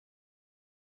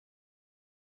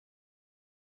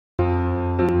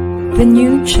The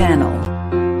new channel.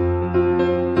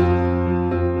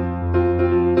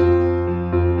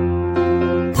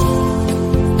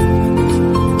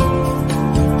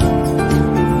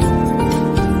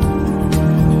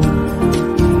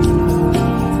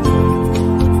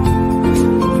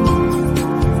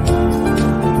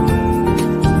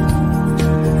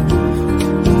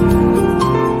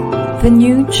 The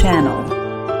new channel.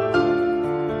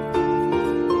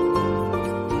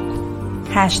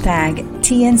 Hashtag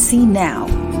TNC Now.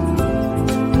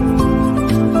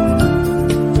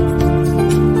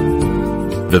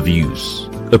 The views,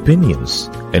 opinions,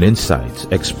 and insights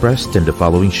expressed in the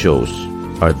following shows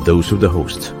are those of the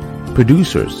host,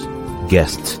 producers,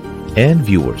 guests, and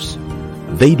viewers.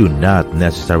 They do not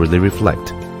necessarily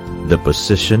reflect the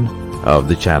position of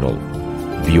the channel.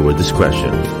 Viewer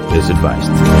discretion is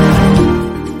advised.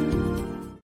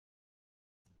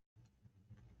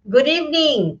 Good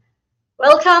evening.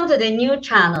 Welcome to the new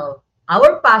channel.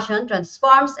 Our passion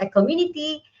transforms a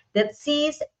community that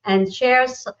sees and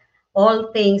shares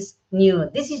all things new.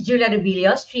 This is Julia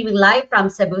Robillos, streaming live from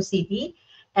Cebu City,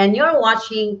 and you're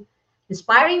watching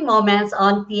Inspiring Moments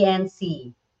on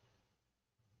TNC.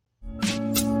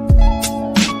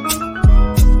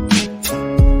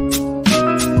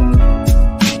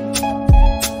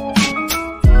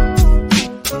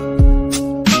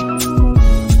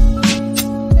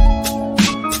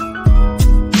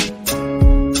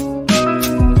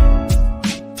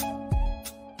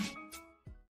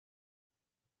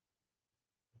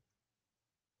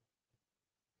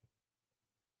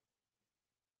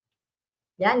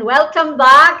 Yan, welcome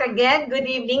back again. Good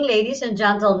evening, ladies and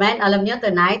gentlemen. Alam nyo,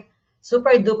 tonight,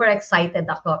 super duper excited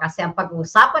ako kasi ang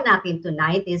pag-uusapan natin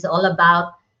tonight is all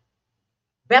about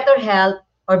better health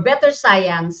or better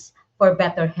science for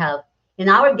better health.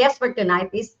 And our guest for tonight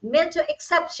is medyo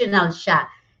exceptional siya.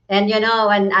 And you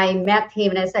know, when I met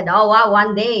him and I said, oh wow,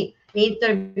 one day,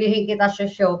 interviewin kita sa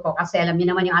show ko kasi alam niyo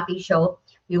naman yung ating show.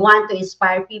 We want to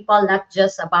inspire people not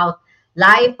just about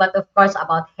life, but of course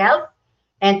about health.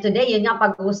 And today, yun yung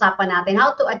pag-uusapan natin,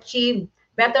 how to achieve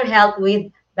better health with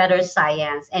better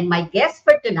science. And my guest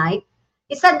for tonight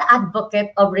is an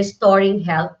advocate of restoring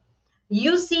health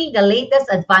using the latest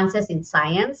advances in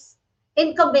science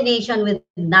in combination with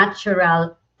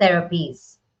natural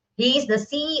therapies. He is the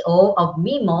CEO of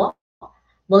MIMO,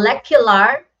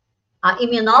 Molecular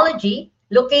Immunology,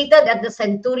 located at the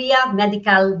Centuria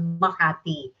Medical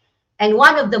Makati, and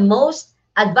one of the most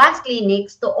advanced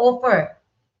clinics to offer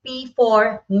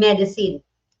P4 medicine.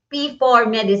 P4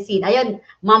 medicine. Ayun,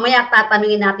 mamaya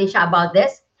tatanungin natin siya about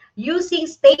this. Using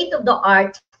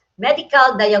state-of-the-art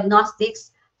medical diagnostics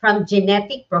from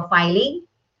genetic profiling,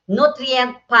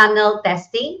 nutrient panel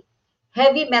testing,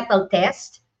 heavy metal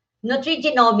test,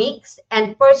 nutrigenomics,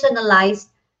 and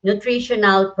personalized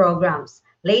nutritional programs.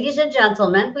 Ladies and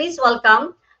gentlemen, please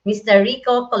welcome Mr.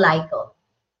 Rico Colayco.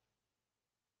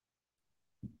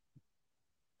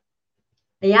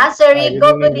 Yes, Sir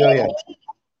Rico, good evening.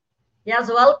 Yes,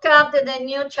 welcome to the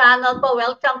new channel po.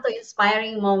 Welcome to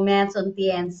Inspiring Moments on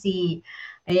TNC.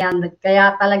 Ayan,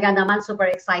 kaya talaga naman super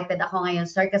excited ako ngayon,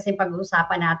 sir, kasi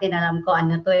pag-uusapan natin, alam ko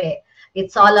ano to eh.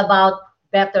 It's all about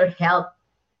better health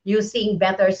using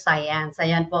better science.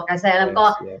 Ayan po, kasi alam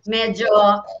ko, medyo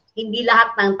hindi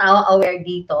lahat ng tao aware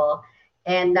dito.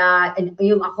 And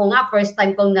yung ako nga, first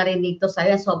time kong narinig to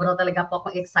sa'yo, sobrang talaga po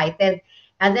akong excited.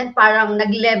 And then parang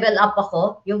nag-level up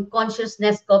ako, yung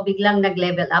consciousness ko biglang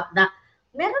nag-level up na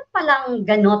meron palang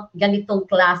ganitong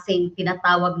klaseng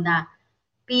tinatawag na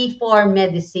P4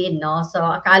 medicine, no? So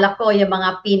akala ko yung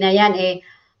mga P na yan,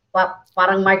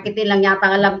 parang marketing lang yata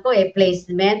ang alam ko,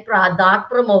 placement, product,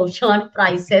 promotion,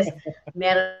 prices.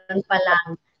 Meron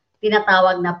palang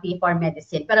tinatawag na P4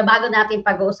 medicine. Pero bago natin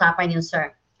pag-uusapan yun,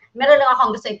 sir, meron lang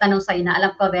akong gusto itanong sa'yo na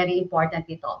alam ko very important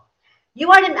ito. You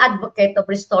are an advocate of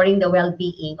restoring the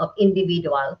well-being of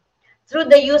individuals through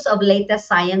the use of latest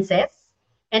sciences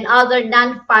and other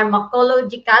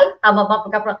non-pharmacological,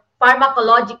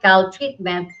 pharmacological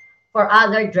treatment for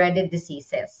other dreaded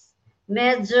diseases.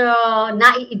 Medyo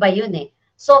naiiba yun eh.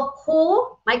 So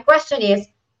my question is,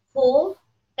 who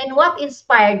and what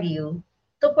inspired you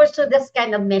to pursue this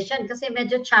kind of mission? Kasi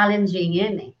medyo challenging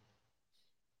yun eh.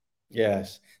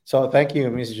 Yes. So thank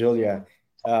you, Ms. Julia.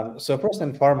 So first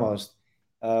and foremost,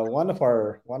 one of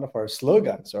our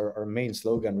slogans, or our main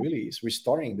slogan really, is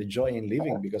restoring the joy in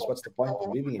living, because what's the point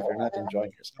of living if you're not enjoying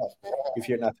yourself, if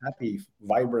you're not happy,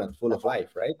 vibrant, full of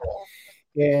life, right?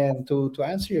 And to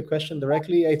answer your question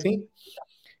directly, I think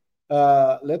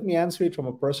let me answer it from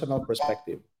a personal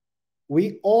perspective.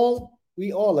 We all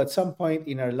at some point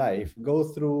in our life go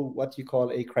through what you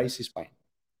call a crisis point.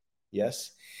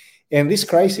 Yes. And this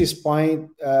crisis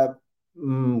point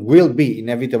will be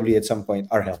inevitably at some point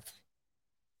our health.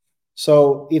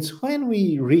 So it's when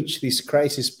we reach this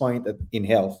crisis point in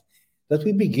health that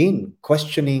we begin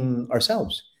questioning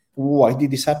ourselves. Why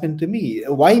did this happen to me?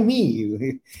 Why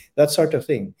me? That sort of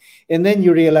thing. And then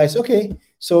you realize, okay,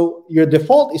 so your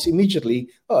default is immediately,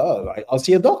 oh, I'll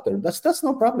see a doctor. That's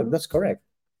no problem. That's correct.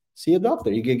 See a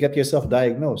doctor. You can get yourself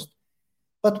diagnosed.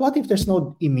 But what if there's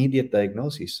no immediate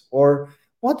diagnosis? Or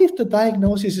what if the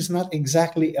diagnosis is not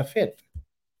exactly a fit?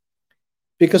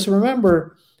 Because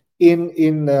remember,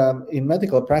 in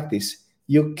medical practice,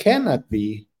 you cannot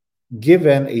be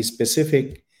given a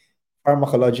specific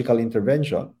pharmacological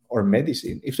intervention or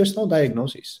medicine if there's no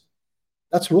diagnosis.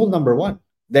 That's rule number one.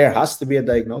 There has to be a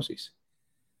diagnosis.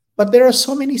 But there are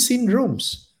so many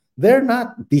syndromes. They're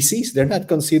not disease. They're not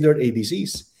considered a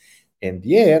disease. And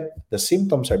yet, the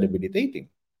symptoms are debilitating.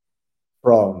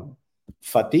 From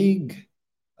fatigue,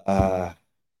 uh,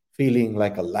 feeling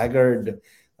like a laggard,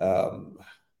 um,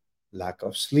 lack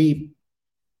of sleep,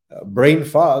 brain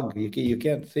fog, you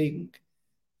can't think,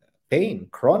 pain,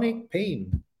 chronic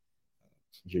pain.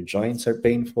 Your joints are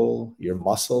painful, your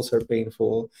muscles are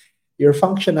painful, your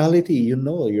functionality,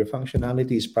 your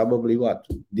functionality is probably what?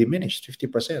 Diminished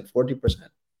 50%, 40%.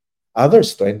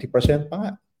 Others, 20% pa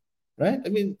nga, right? I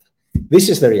mean, this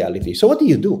is the reality. So what do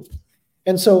you do?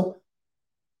 And so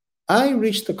I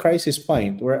reached a crisis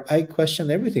point where I questioned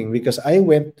everything because I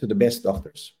went to the best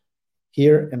doctors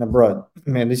here and abroad.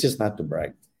 Man, this is not to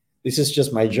brag. This is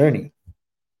just my journey.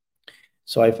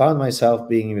 So I found myself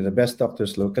being with the best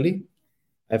doctors locally.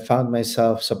 I found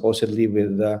myself supposedly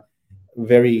with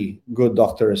very good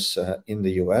doctors in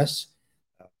the US,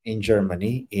 in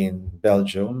Germany, in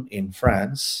Belgium, in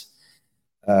France,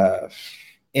 uh,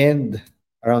 and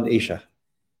around Asia.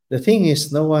 The thing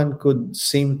is, no one could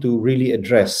seem to really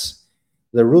address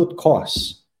the root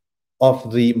cause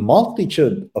of the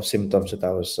multitude of symptoms that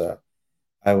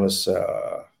I was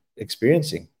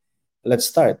experiencing. Let's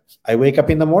start. I wake up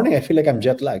in the morning. I feel like I'm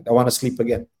jet lagged. I want to sleep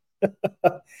again.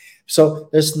 So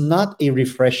there's not a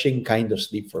refreshing kind of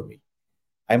sleep for me.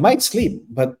 I might sleep,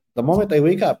 but the moment I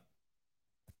wake up,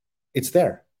 it's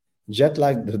there. Jet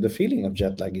lag, the feeling of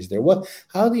jet lag is there. What?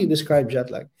 How do you describe jet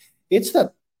lag? It's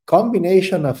that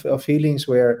combination of feelings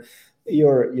where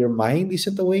your mind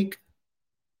isn't awake,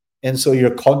 and so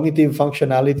your cognitive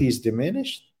functionality is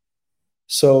diminished.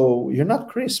 So you're not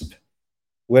crisp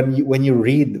when you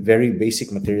read very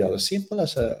basic material, as simple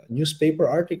as a newspaper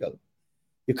article.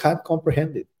 You can't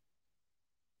comprehend it.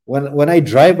 When I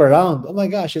drive around, oh my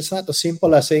gosh, it's not as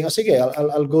simple as saying, oh, sige,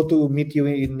 I'll go to meet you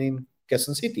in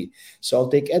Quezon City. So I'll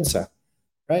take EDSA,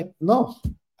 right? No,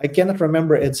 I cannot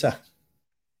remember EDSA.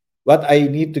 But I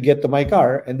need to get to my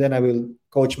car and then I will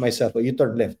coach myself. Oh, you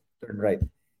turn left, turn right.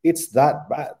 It's that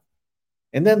bad.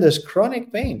 And then there's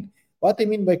chronic pain. What I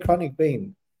mean by chronic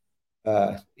pain,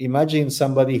 imagine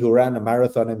somebody who ran a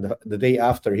marathon and the day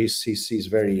after he's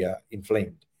very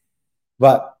inflamed.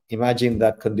 But imagine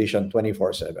that condition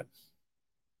 24/7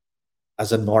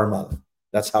 as a normal.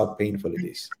 That's how painful it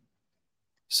is.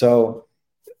 So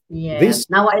Yes. this,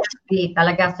 Now I see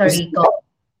talaga, Sir this Rico.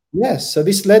 yes, so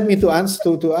this led me to ask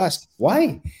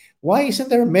why? Why isn't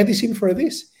there a medicine for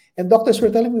this? And doctors were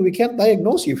telling me we can't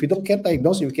diagnose you. If you don't can't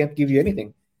diagnose you, we can't give you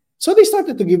anything. So they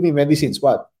started to give me medicines.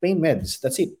 What? Pain meds.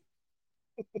 That's it.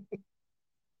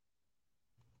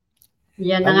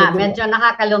 Yan na nga, Hanggang doon. medyo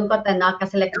nakakalungkot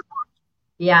kasi like,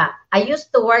 yeah, I used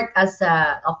to work as,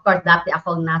 of course, dati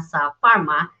akong nasa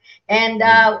pharma. And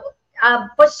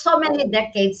for so many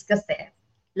decades kasi,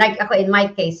 like ako in my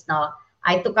case, no,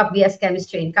 I took up BS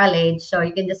chemistry in college. So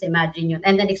you can just imagine yun.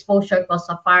 And then exposure ko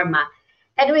sa pharma.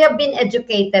 And we have been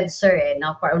educated, sir,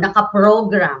 no, for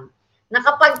naka-program na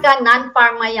kapag ka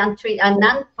non-pharma yan,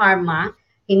 non-pharma,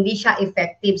 hindi siya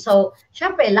effective. So,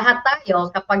 syempre, lahat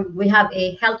tayo, kapag we have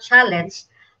a health challenge,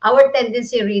 our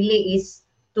tendency really is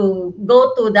to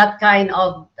go to that kind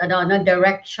of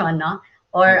direction, no?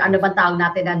 Or ano bang tawag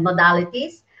natin na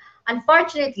modalities.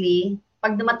 Unfortunately,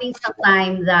 pag dumating sa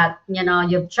time that,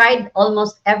 you've tried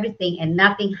almost everything and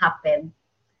nothing happened,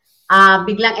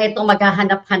 biglang eto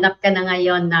maghahanap-hanap ka na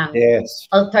ngayon ng Yes.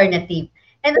 alternative.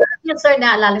 And yun, sir,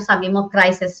 lalo sabi mo,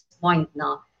 crisis point,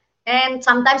 no? And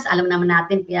sometimes, alam naman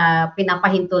natin,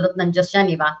 pinapahintulot ng Diyos yan,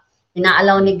 di ba?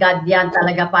 Inaalaw ni God yan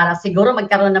talaga para siguro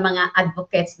magkaroon ng mga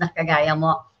advocates na kagaya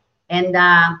mo. And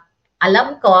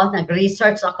alam ko,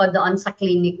 nag-research ako doon sa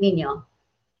clinic ninyo,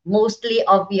 mostly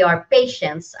of your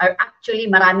patients are actually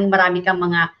marami kang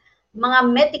mga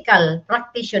medical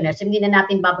practitioners. Hindi na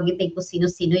natin babanggitin kung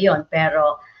sino-sino yon,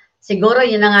 pero siguro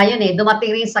yun na nga yun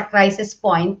dumating rin sa crisis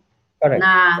point. Correct.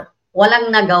 Na walang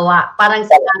nagawa. Parang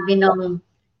sinabi nung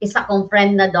isa kong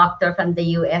friend na doctor from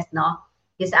the US, no?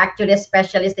 He's actually a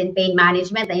specialist in pain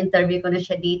management. Na-interview ko na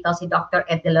siya dito, si Dr.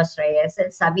 Ed de los Reyes. And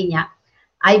sabi niya,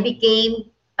 I became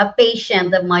a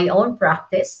patient of my own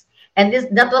practice. And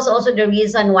that was also the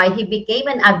reason why he became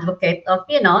an advocate of,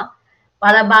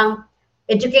 para bang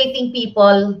educating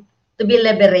people to be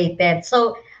liberated.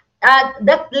 So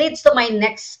that leads to my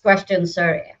next question,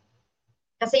 sir.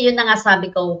 Kasi yun na nga sabi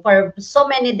ko, for so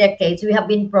many decades, we have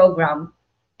been programmed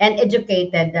and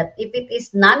educated that if it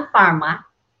is non-pharma,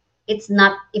 it's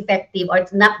not effective or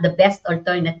it's not the best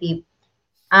alternative.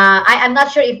 I'm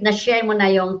not sure if na-share mo na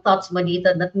yung thoughts mo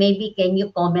dito, but maybe can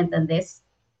you comment on this?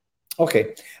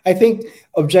 Okay. I think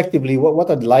objectively, what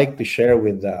I'd like to share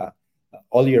with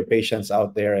all your patients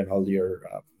out there and all your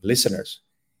listeners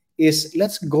is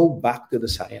let's go back to the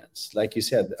science. Like you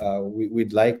said,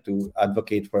 we'd like to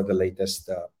advocate for the latest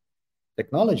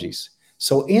technologies.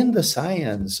 So in the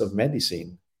science of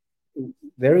medicine,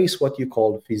 there is what you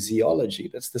call physiology.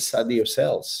 That's the study of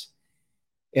cells.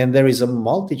 And there is a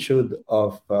multitude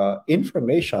of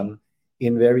information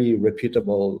in very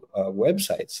reputable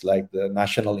websites like the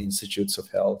National Institutes of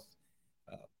Health,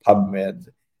 PubMed,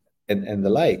 and the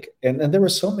like. And there were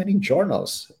so many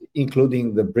journals,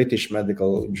 including the British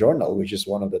Medical Journal, which is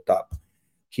one of the top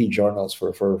key journals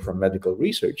for medical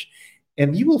research.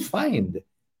 And you will find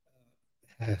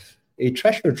a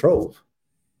treasure trove.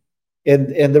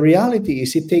 And the reality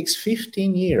is it takes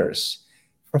 15 years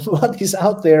from what is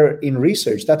out there in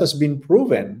research that has been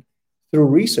proven through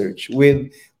research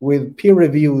with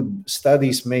peer-reviewed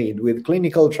studies made, with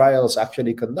clinical trials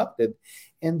actually conducted,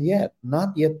 and yet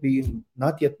not yet being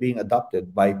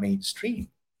adopted by mainstream.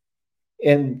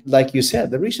 And like you said,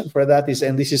 the reason for that is,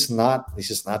 and this is not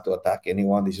to attack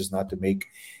anyone, this is not to make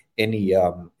any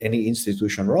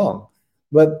institution wrong,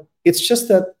 but it's just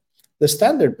that the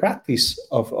standard practice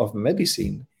of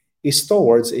medicine is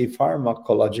towards a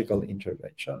pharmacological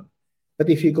intervention. But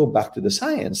if you go back to the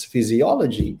science,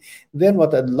 physiology, then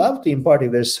what I'd love to impart,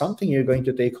 if there's something you're going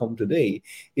to take home today,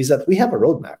 is that we have a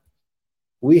roadmap.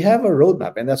 We have a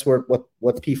roadmap, and that's what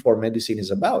P4 medicine is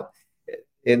about.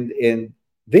 And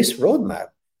this roadmap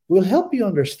will help you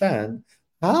understand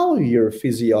how your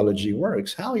physiology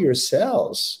works, how your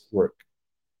cells work,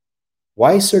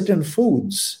 why certain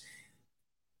foods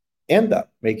end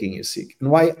up making you sick, and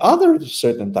why other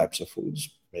certain types of foods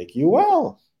make you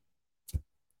well.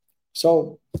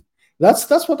 So that's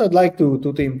what I'd like to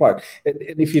impart. And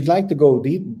if you'd like to go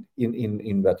deep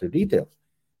in better detail,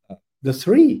 the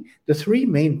three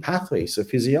main pathways of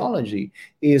physiology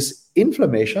is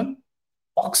inflammation,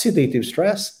 oxidative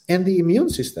stress, and the immune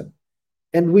system.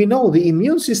 And we know the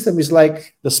immune system is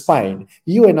like the spine.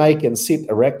 You and I can sit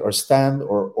erect or stand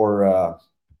or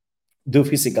do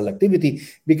physical activity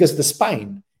because the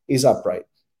spine is upright.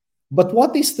 But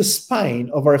what is the spine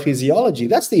of our physiology?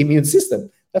 That's the immune system.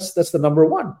 That's the number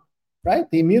one, right?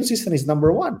 The immune system is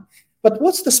number one. But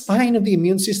what's the spine of the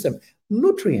immune system?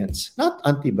 Nutrients, not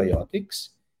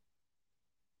antibiotics.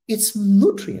 It's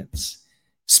nutrients,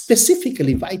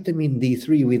 specifically vitamin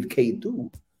D3 with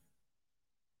K2.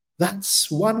 That's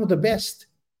one of the best.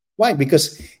 Why?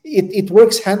 Because it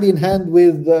works hand in hand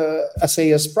with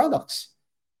ASEA's products,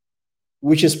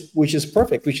 which is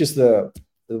perfect, which is the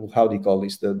how do you call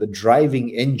this? The driving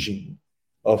engine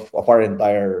of our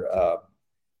entire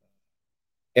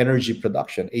energy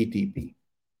production, ATP.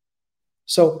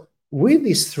 So with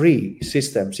these three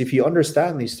systems, if you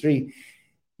understand these three,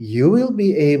 you will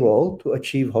be able to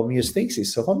achieve homeostasis.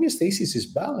 So homeostasis is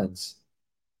balance,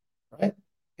 right?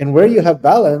 And where you have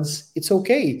balance, it's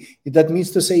okay. That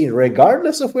means to say,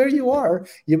 regardless of where you are,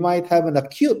 you might have an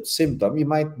acute symptom. You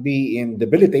might be in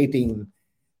debilitating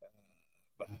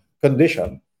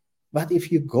condition. But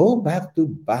if you go back to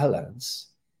balance,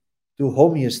 to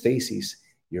homeostasis,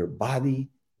 your body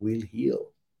will heal.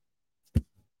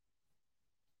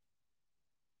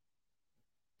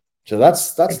 So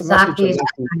that's Exactly. the message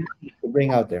I'd like to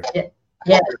bring out there.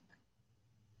 Yeah.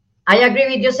 I agree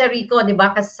with you, Sir Rico, di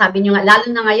ba? Kasi sabi nyo nga, lalo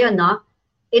na ngayon, no?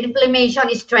 Inflammation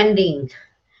is trending.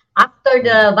 After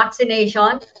the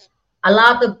vaccination, a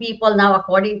lot of people now,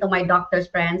 according to my doctor's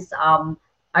friends, are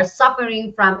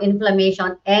suffering from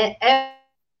inflammation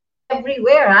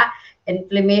everywhere.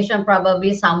 Inflammation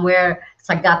probably somewhere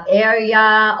sa gut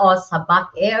area or sa back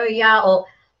area or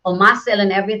muscle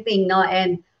and everything, no?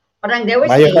 And parang they were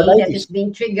saying that it's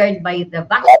being triggered by the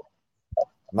vaccine.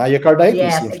 Myocarditis,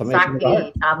 yes, inflammation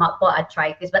exactly. Tama po,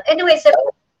 arthritis. But anyway, sir,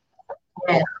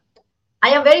 yes.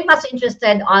 I am very much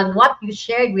interested on what you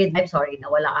shared with, I'm sorry,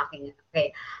 nawala aking,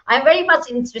 okay. I'm very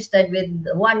much interested with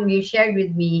one you shared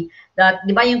with me that,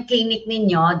 di ba yung clinic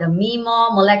ninyo, the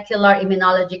MIMO Molecular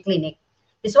Immunology Clinic,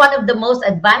 is one of the most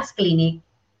advanced clinic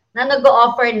na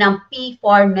nag-o-offer ng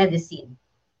P4 medicine.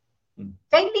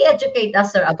 Kindly educate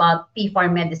us, sir, about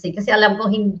P4 medicine. Kasi alam ko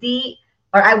hindi,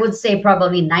 or I would say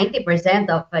probably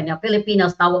 90% of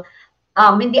Filipinos now,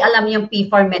 hindi alam yung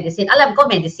P4 medicine. Alam ko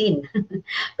medicine.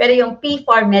 Pero yung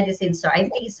P4 medicine, sir, I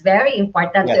think it's very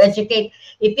important to Yes. educate.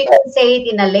 If you can say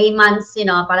it in a layman's,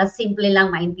 para simple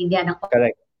lang maintindihan ng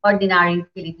Correct. ordinary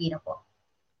Filipino po.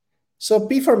 So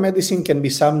P4 medicine can be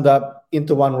summed up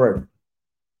into one word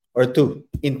or two: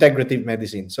 integrative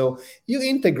medicine. So you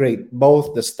integrate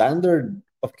both the standard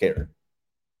of care,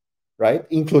 right,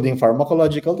 including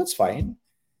pharmacological, that's fine.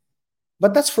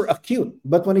 But that's for acute.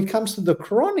 But when it comes to the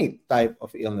chronic type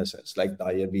of illnesses like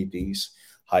diabetes,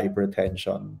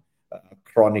 hypertension,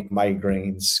 chronic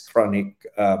migraines, chronic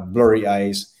blurry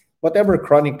eyes, whatever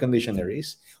chronic condition there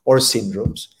is, or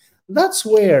syndromes, that's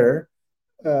where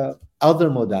other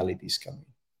modalities come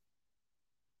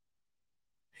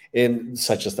in,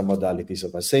 such as the modalities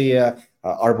of ASEA,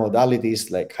 our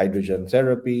modalities like hydrogen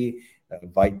therapy,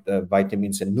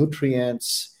 vitamins and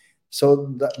nutrients.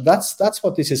 So that's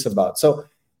what this is about. So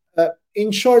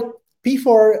in short,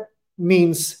 P4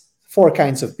 means 4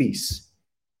 kinds of Ps.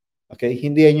 Okay?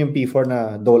 Hindi yan yung P4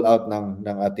 na dole out ng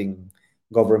ating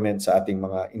government sa ating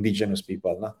mga indigenous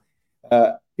people. No?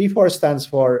 P4 stands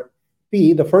for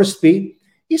P. The first P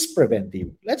is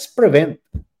preventive. Let's prevent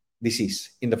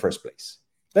disease in the first place.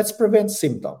 Let's prevent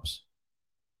symptoms.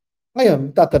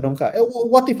 Ngayon, tatanong ka,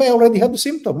 what if I already have the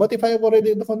symptom? What if I have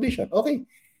already the condition? Okay,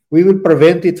 we will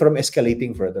prevent it from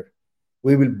escalating further.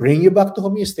 We will bring you back to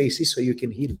homeostasis so you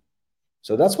can heal.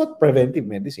 So that's what preventive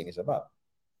medicine is about.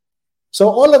 So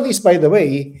all of this, by the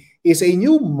way, is a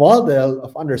new model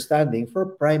of understanding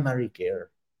for primary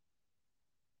care.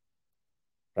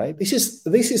 Right? This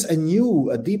is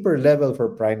a deeper level for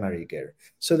primary care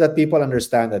so that people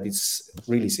understand that it's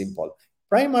really simple.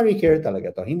 Primary care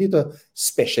talaga to. Hindi to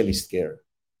specialist care.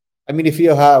 I mean, if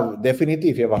you have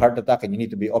a heart attack and you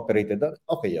need to be operated,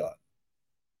 okay, yun.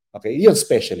 Okay, yun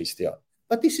specialist yun.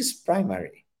 But this is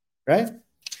primary, right?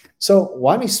 So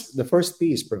the first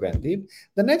P is preventive.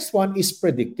 The next one is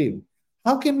predictive.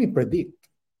 How can we predict?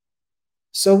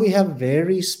 So we have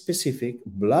very specific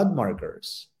blood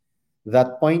markers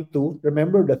that point to,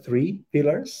 remember the 3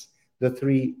 pillars, the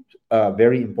 3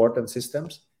 very important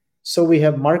systems. So we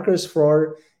have markers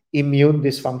for immune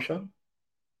dysfunction,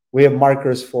 we have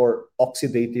markers for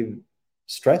oxidative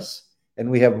stress,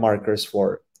 and we have markers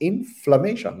for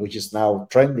inflammation, which is now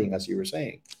trending, as you were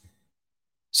saying.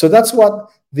 So that's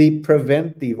what the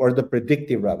preventive, or the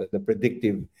predictive rather, the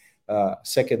predictive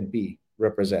second P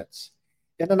represents.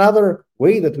 And another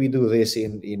way that we do this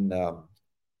in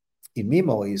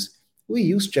MIMO is we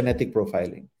use genetic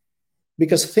profiling.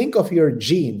 Because think of your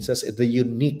genes as the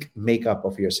unique makeup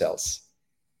of your cells.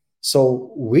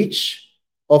 So which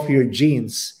of your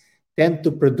genes tend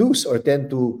to produce or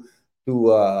tend to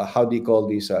how do you call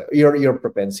this, your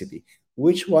propensity?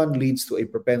 Which one leads to a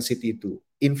propensity to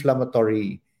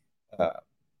inflammatory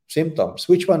symptoms?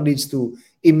 Which one leads to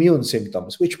immune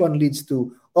symptoms? Which one leads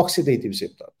to oxidative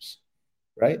symptoms?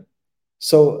 Right?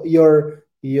 So your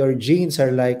genes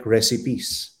are like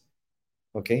recipes.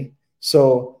 Okay?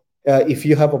 So if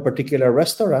you have a particular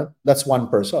restaurant, that's one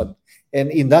person.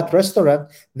 And in that restaurant,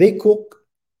 they cook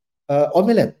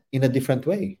omelette in a different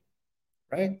way,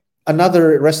 right?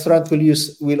 Another restaurant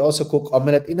will also cook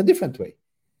omelette in a different way.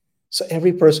 So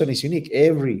every person is unique.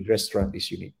 Every restaurant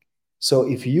is unique. So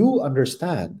if you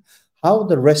understand how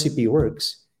the recipe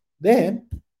works, then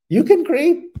you can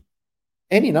create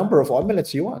any number of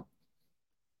omelettes you want.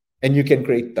 And you can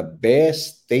create the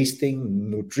best tasting,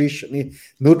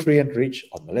 nutrient-rich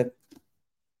omelette.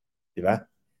 Diba?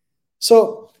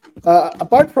 So,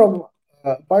 apart from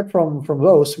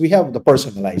those, we have the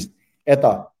personalized.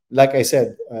 Eto, like I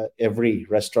said, every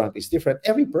restaurant is different.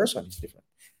 Every person is different.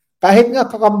 Kahit nga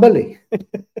kakambal eh.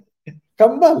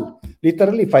 Kambal.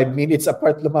 Literally, 5 minutes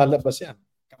apart lumalabas yan.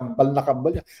 Kambal na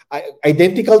kambal yan.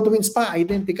 Identical twins pa,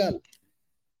 identical.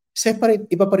 Separate,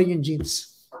 iba pa rin yung genes.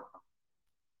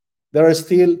 There are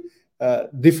still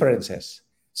differences.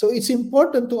 So it's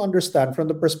important to understand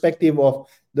from the perspective of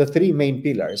the 3 main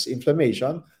pillars: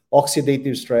 inflammation,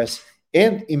 oxidative stress,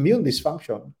 and immune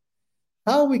dysfunction,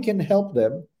 how we can help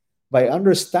them by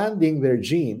understanding their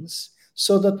genes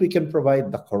so that we can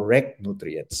provide the correct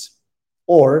nutrients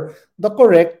or the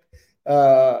correct,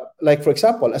 like for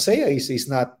example, ASEA is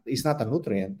not a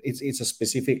nutrient.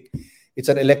 It's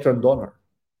an electron donor.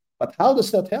 But how does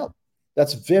that help?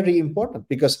 That's very important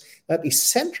because that is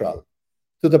central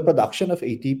to the production of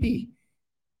ATP.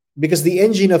 because the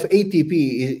engine of ATP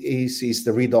is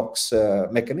the redox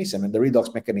mechanism, and the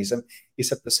redox mechanism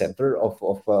is at the center of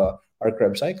our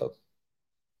Krebs cycle.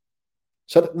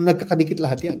 So nagkakadikit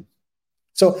lahat yan.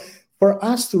 So for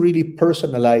us to really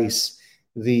personalize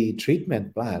the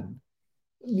treatment plan,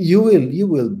 you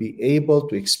will be able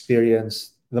to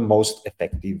experience the most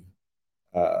effective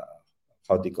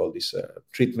how do you call this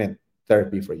treatment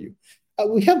therapy for you.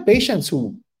 We have patients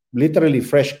who literally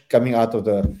fresh coming out of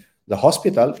the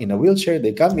hospital in a wheelchair.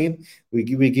 They come in, we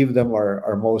give them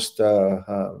our most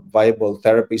viable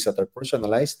therapies that are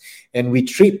personalized, and we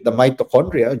treat the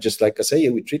mitochondria, just like I say,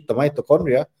 we treat the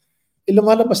mitochondria.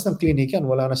 Lumalabas ng clinic yan,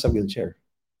 wala na sa wheelchair.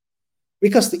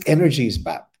 Because the energy is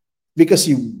back. Because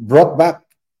you brought back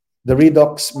the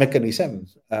redox mechanism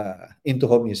into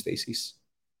homeostasis.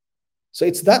 So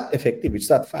it's that effective, it's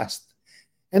that fast.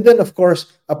 And then, of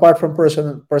course, apart from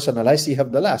personalized, you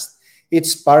have the last.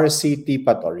 It's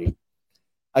participatory.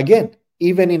 Again,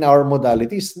 even in our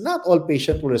modalities, not all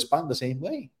patients will respond the same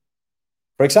way.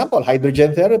 For example,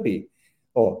 hydrogen therapy.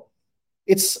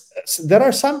 There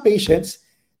are some patients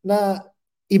na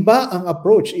iba ang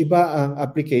approach, iba ang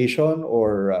application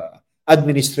or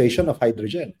administration of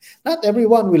hydrogen. Not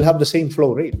everyone will have the same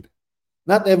flow rate.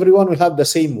 Not everyone will have the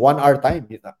same 1 hour time.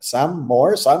 Some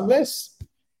more, some less.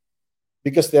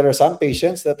 Because there are some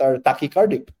patients that are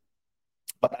tachycardic.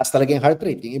 Mataas talaga yung heart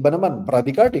rate. Yung iba naman,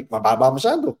 bradycardic, mababa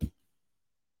masyado.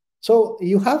 So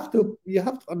you have to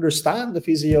understand the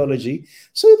physiology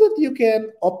so that you can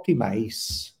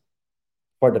optimize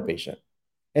for the patient.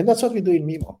 And that's what we do in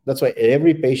MIMO. That's why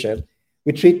every patient,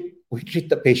 we treat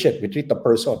the patient, we treat the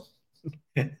person.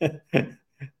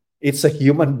 It's a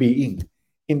human being.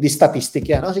 Hindi statistic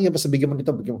yan. Sige, basta bigyan mo nito,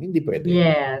 bigyan mo. Hindi pwede.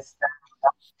 Yes.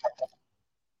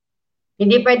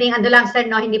 Hindi pwedeng, lang sir,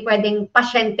 no? Hindi pwedeng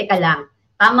pasyente ka lang.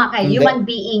 Tama ka, human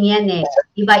being yan eh.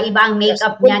 Iba-iba ang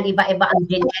makeup niyan, iba-iba ang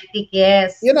genetic,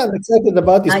 yes. You know, I'm excited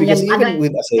about this because even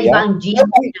with ASEA, iba ang gene.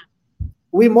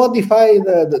 We modify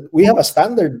we have a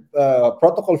standard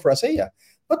protocol for ASEA,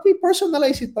 but we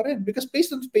personalize it pa rin because based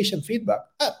on patient feedback.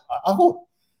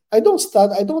 I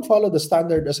don't follow the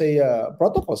standard ASEA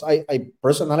protocols. I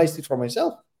personalized it for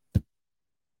myself.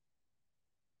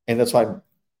 And that's why I'm,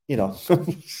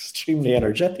 extremely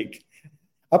energetic.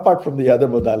 Apart from the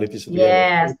other modalities.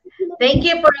 Yes. Thank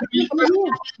you for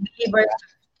believers.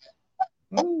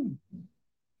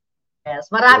 Yes.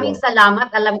 Maraming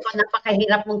salamat. Alam ko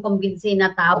napakahirap mong kumbinsin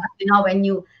na tao. When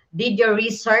you did your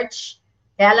research,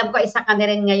 kaya alam ko isa ka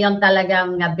na rin ngayon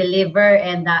talagang believer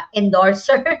and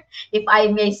endorser, if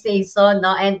I may say so.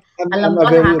 No? And alam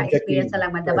ko nakaka-experience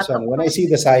lang madabat. When I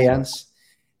see the science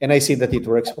and I see that it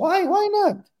works, why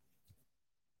not?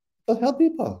 It'll help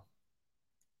people.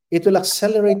 It will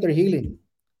accelerate their healing.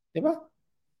 Diba?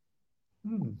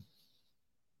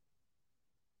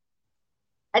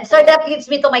 And so that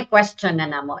leads me to my question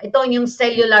na mo. Ito yung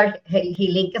cellular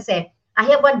healing kasi I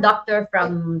have one doctor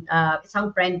from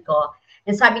isang friend ko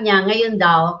and sabi niya ngayon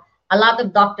daw a lot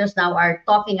of doctors now are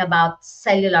talking about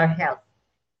cellular health.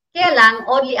 Kaya lang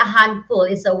only a handful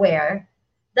is aware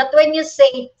that when you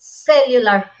say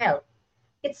cellular health,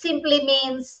 it simply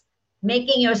means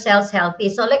making your cells healthy.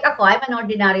 So like ako, I'm an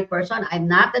ordinary person. I'm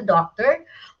not a doctor,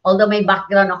 although may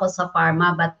background ako sa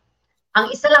pharma. But ang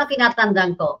isa lang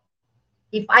tinatandaan ko,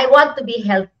 if I want to be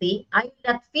healthy, I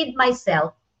will not feed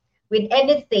myself with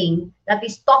anything that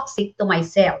is toxic to my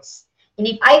cells. And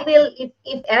if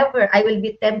ever, I will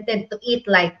be tempted to eat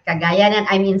like kagayan and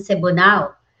I'm in Cebu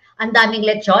now. Ang daming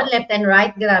lechon, left and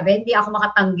right, grabe, hindi ako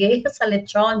makatanggi sa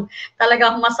lechon.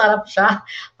 Talagang masarap siya.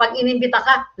 Pag inimbita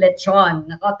ka, lechon.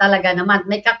 Ako talaga naman,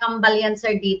 may kakambal yan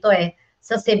sir dito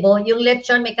sa Cebu. Yung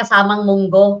lechon may kasamang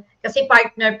munggo, kasi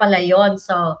partner pala yon.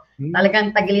 So,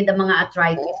 talagang tagilid ang mga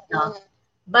arthritis, no?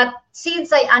 But since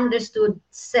I understood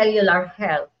cellular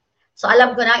health, so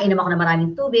alam ko na, inom ako na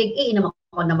maraming tubig, iinom ako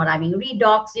na maraming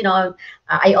redox,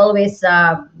 I always,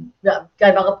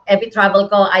 every travel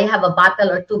ko, I have a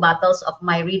bottle or 2 bottles of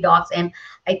my redox and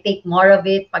I take more of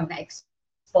it pag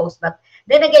na-expose. But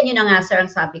then again, yun na nga sir,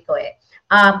 ang sabi ko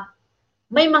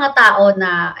may mga tao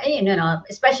na,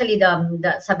 especially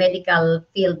sa medical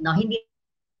field, no, hindi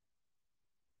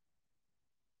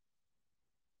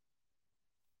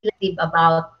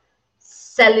about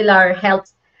cellular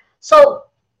health. So,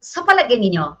 sa palagay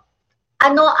ninyo,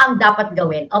 ano ang dapat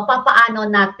gawin o paano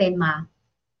natin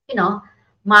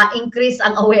ma-increase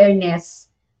ang awareness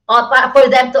o for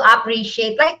them to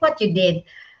appreciate like what you did?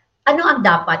 Ano ang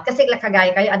dapat? Kasi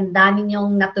kagaya kayo, ang dami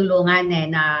niyong natulungan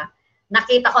na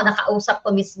nakita ko, nakausap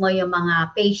ko mismo yung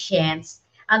mga patients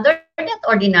and they're not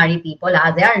ordinary people.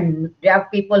 There are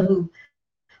people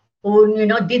who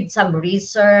did some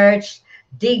research.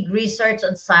 dig research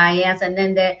on science, and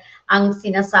then ang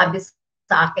sinasabi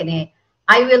sa akin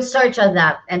I will search on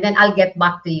that and then I'll get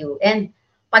back to you. And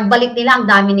pagbalik nila,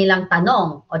 ang dami nilang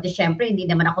tanong. O di syempre, hindi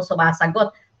naman ako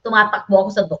sumasagot. Tumatakbo ako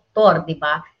sa doktor, di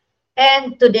ba?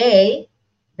 And today,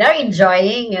 they're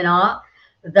enjoying,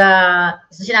 the,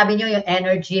 so sinabi niyo yung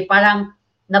energy, parang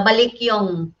nabalik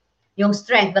yung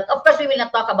strength. But of course, we will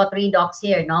not talk about redox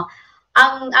here, no?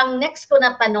 Ang next ko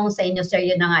na tanong sa inyo, sir,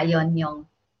 yun na nga yun, yung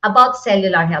about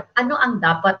cellular health. Ano ang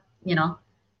dapat,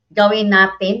 gawin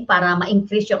natin para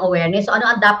ma-increase yung awareness? So ano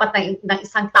ang dapat ng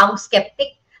isang taong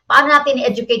skeptic? Paano natin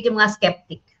i-educate yung mga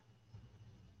skeptic?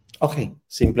 Okay,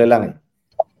 simple lang eh.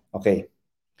 Okay.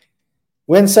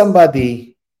 When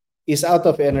somebody is out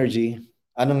of energy,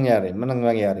 anong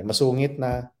nangyari? Masungit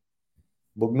na,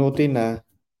 bugnutin na,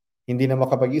 hindi na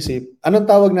makapag-isip. Anong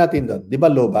tawag natin doon? Di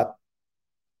ba lobat?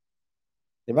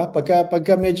 Di ba?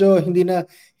 Pagka medyo hindi na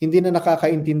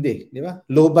nakakaintindi, di ba?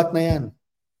 Lobat na yan.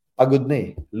 Pagod na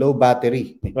eh. Low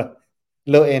battery, di ba?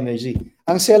 Low energy.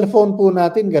 Ang cellphone po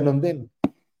natin, ganun din.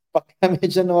 Pagka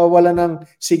medyo nawawala ng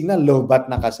signal, lobat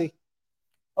na kasi.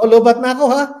 Oh, lobat na ako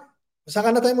ha.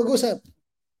 Saka na tayo mag-usap.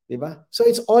 Di ba? So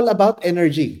it's all about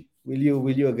energy. Will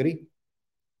you agree?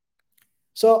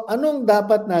 So anong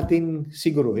dapat natin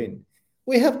siguruhin?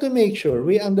 We have to make sure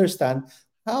we understand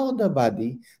how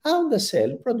the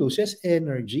cell produces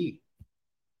energy.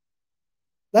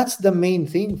 That's the main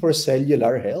thing for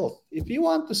cellular health. If you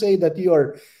want to say that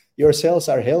your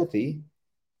cells are healthy,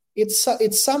 it's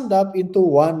summed up into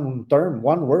one term,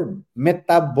 one word,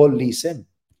 metabolism.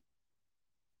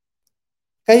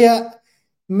 Kaya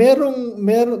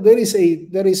there is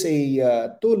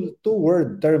a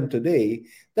two-word term today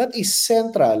that is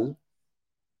central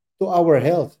to our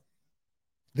health.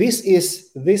 This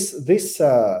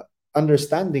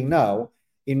understanding now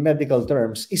in medical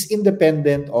terms is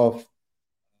independent of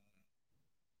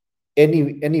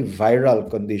any viral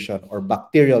condition or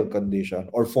bacterial condition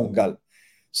or fungal.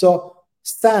 So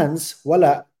stands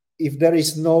wala if there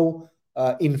is no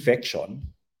infection.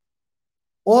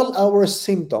 All our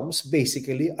symptoms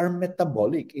basically are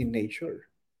metabolic in nature.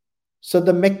 So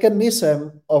the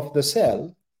mechanism of the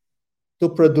cell to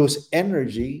produce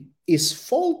energy is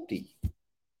faulty.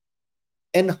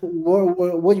 And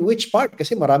which part?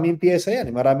 Kasi maraming piyesa yan.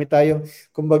 Marami tayong,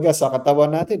 kumbaga sa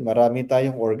katawan natin, marami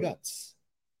tayong organs.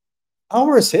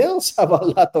 Our cells have a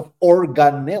lot of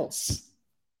organelles.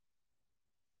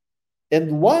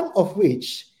 And one of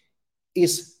which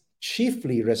is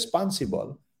chiefly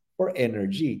responsible for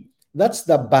energy. That's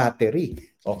the battery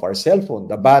of our cell phone,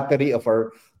 the battery of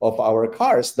our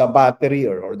cars, the battery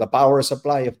or the power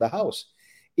supply of the house.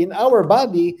 In our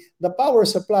body, the power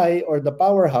supply or the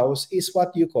powerhouse is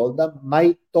what you call the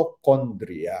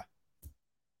mitochondria.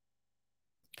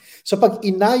 So pag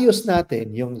inayos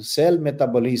natin yung cell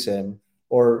metabolism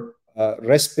or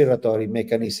respiratory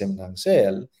mechanism ng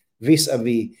cell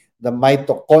vis-a-vis the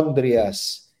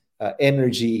mitochondria's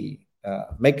energy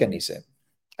mechanism,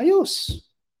 ayos.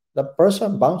 The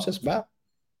person bounces back.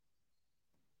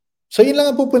 So yun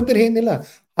lang ang pupuntirhin nila.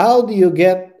 How do you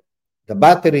get the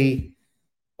battery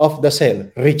of the cell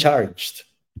recharged?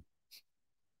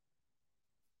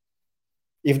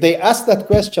 If they ask that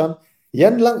question,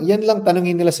 yan lang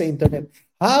tanungin nila sa internet.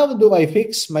 How do I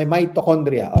fix my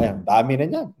mitochondria? Ayan, dami na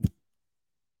yan.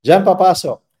 Diyan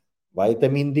papasok.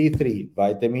 Vitamin D3,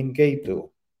 vitamin K2.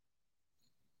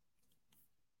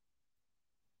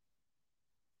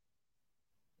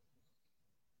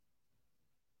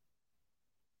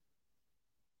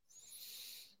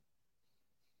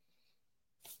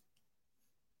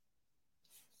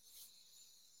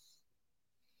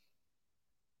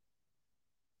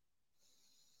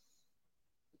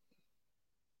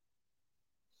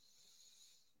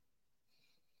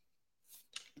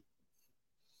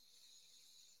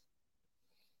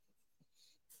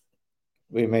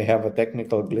 We may have a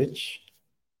technical glitch.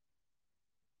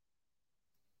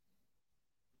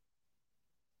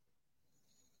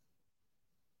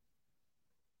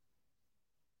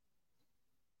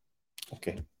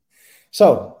 Okay.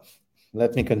 So,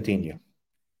 let me continue.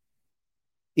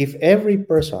 If every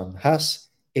person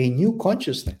has a new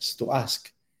consciousness to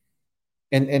ask,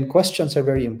 and questions are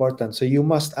very important, so you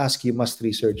must ask, you must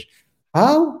research,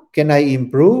 how can I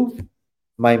improve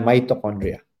my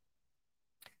mitochondria?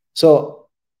 So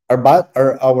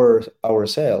our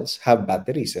cells have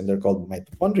batteries and they're called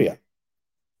mitochondria.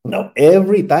 Now,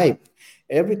 every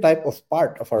type of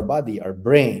part of our body, our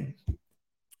brain,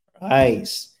 our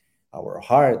eyes, our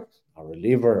heart, our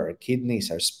liver, our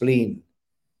kidneys, our spleen,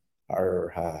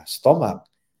 our stomach,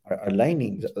 our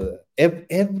lining,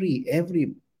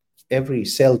 every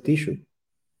cell tissue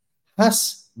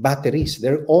has batteries.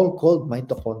 They're all called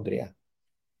mitochondria.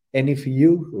 And if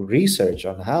you research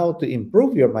on how to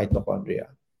improve your mitochondria,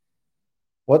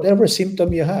 whatever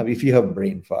symptom you have, if you have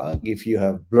brain fog, if you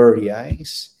have blurry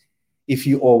eyes, if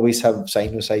you always have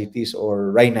sinusitis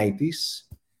or rhinitis,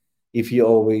 if you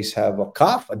always have a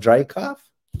cough, a dry cough,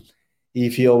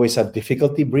 if you always have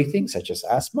difficulty breathing, such as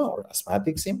asthma or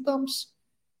asthmatic symptoms,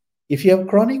 if you have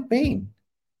chronic pain,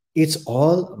 it's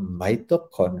all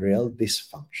mitochondrial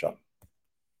dysfunction.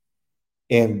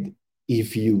 And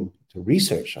if you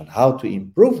research on how to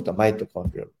improve the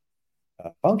mitochondrial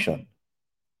function,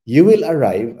 you will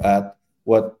arrive at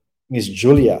what Miss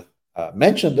Julia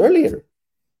mentioned earlier.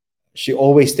 She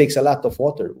always takes a lot of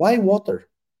water. Why water?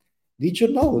 Did you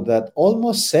know that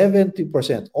almost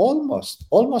 70%, almost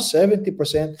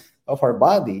 70% of our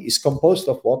body is composed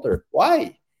of water?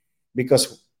 Why?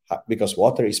 Because, because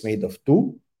water is made of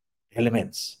two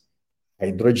elements,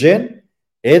 hydrogen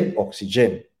and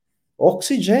oxygen.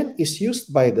 Oxygen is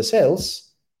used by the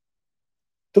cells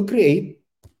to create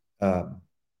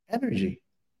energy.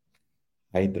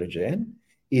 Hydrogen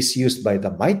is used by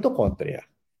the mitochondria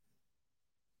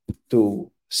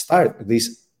to start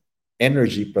this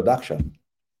energy production.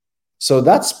 So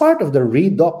that's part of the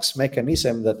redox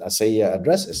mechanism that ASEA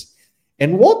addresses.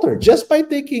 And water, just by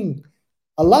taking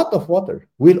a lot of water,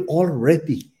 will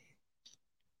already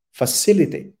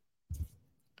facilitate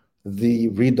the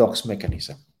redox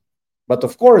mechanism. But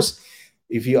of course,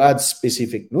 if you add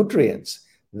specific nutrients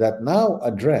that now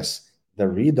address the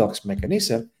redox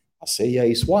mechanism, ASEA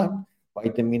is one,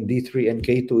 vitamin D3 and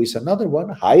K2 is another one,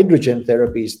 hydrogen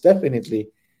therapy is definitely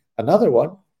another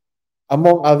one,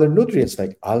 among other nutrients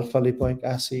like alpha lipoic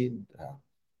acid,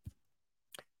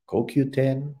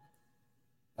 CoQ10,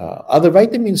 other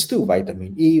vitamins too,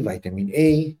 vitamin E, vitamin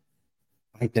A,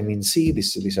 vitamin C,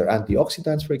 these are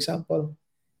antioxidants, for example.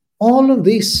 All of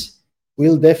this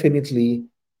will definitely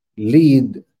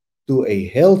lead to a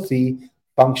healthy,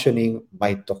 functioning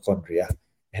mitochondria.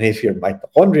 And if your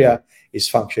mitochondria is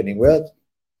functioning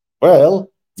well,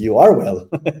 you are well,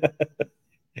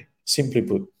 simply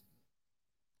put.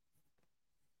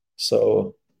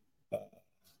 So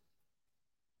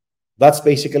that's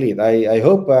basically it. I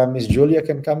hope Miss Julia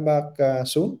can come back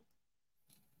soon.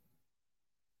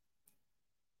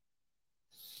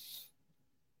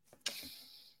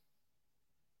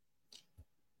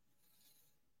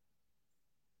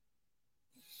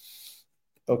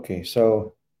 Okay,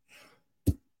 so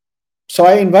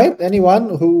I invite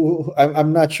anyone who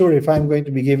I'm not sure if I'm going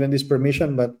to be given this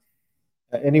permission, but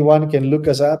anyone can look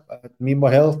us up at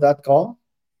mimohealth.com,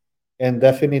 and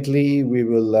definitely we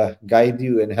will guide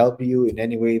you and help you in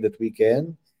any way that we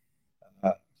can,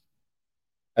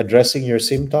 addressing your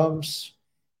symptoms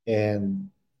and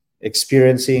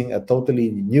experiencing a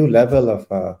totally new level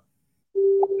of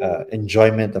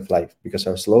enjoyment of life, because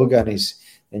our slogan is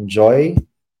enjoy,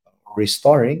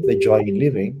 restoring the joy in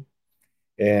living.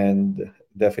 And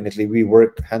definitely we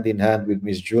work hand in hand with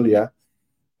Miss Julia.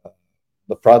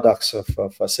 The products of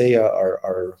ASEA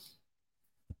are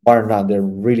bar none. They're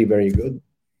really very good,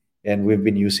 and we've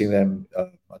been using them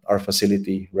at our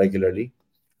facility regularly.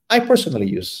 I personally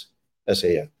use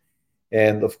ASEA,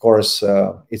 and of course,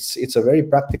 it's a very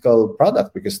practical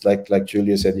product because, like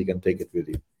Julia said, you can take it with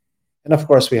you. And of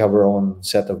course, we have our own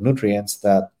set of nutrients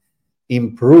that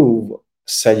improve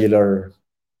cellular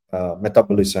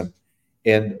metabolism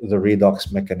and the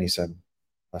redox mechanism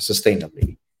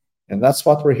sustainably. And that's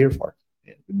what we're here for.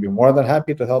 We'd be more than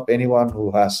happy to help anyone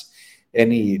who has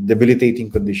any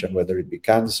debilitating condition, whether it be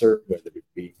cancer, whether it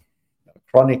be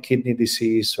chronic kidney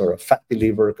disease or a fatty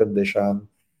liver condition,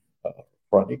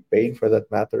 chronic pain for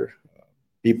that matter.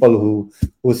 People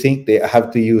who think they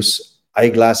have to use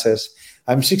eyeglasses.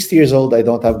 I'm 60 years old. I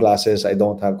don't have glasses. I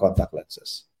don't have contact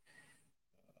lenses.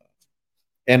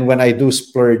 And when I do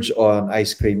splurge on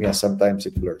ice cream, yeah, sometimes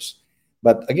it blurs.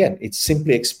 But again, it's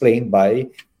simply explained by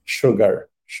sugar.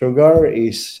 Sugar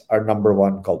is our number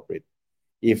one culprit.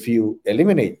 If you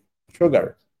eliminate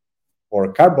sugar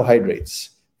or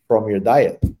carbohydrates from your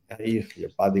diet, your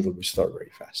body will restore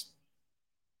very fast.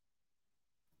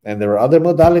 And there are other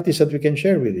modalities that we can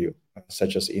share with you,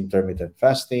 such as intermittent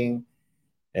fasting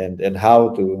and how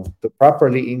to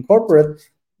properly incorporate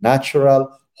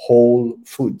natural whole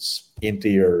foods into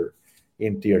your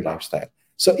lifestyle.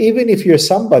 So even if you're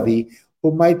somebody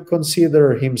who might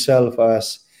consider himself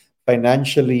as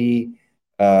financially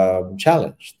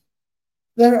challenged,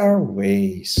 there are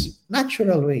ways,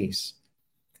 natural ways.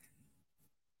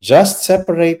 Just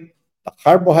separate the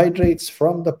carbohydrates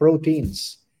from the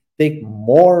proteins. Take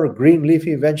more green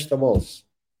leafy vegetables.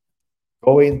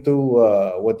 Go into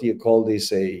what do you call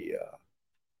this, a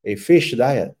fish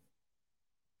diet.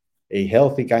 a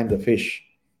healthy kind of fish,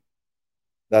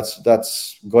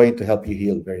 that's going to help you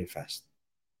heal very fast.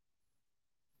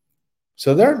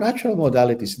 So there are natural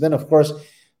modalities. Then, of course,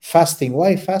 fasting.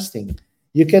 Why fasting?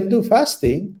 You can do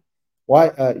fasting.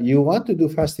 Why you want to do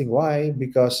fasting? Why?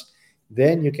 Because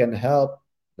then you can help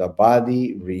the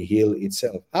body reheal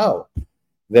itself. How?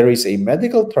 There is a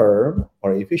medical term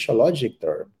or a physiologic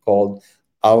term called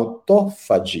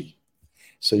autophagy.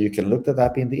 So you can look that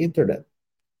up in the internet.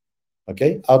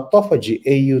 Okay, autophagy,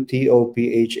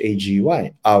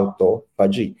 autophagy,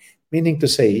 autophagy, meaning to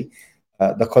say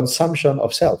the consumption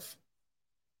of self.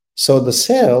 So the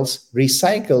cells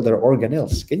recycle their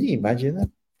organelles. Can you imagine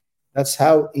that? That's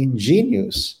how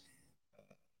ingenious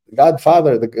God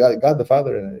the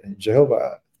Father,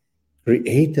 Jehovah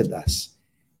created us.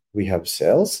 We have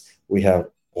cells, we have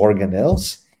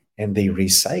organelles, and they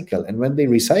recycle. And when they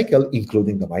recycle,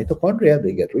 including the mitochondria,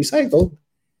 they get recycled,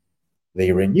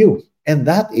 they renew. And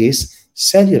that is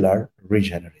cellular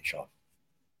regeneration.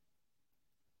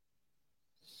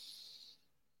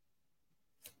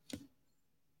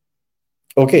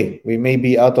 Okay, we may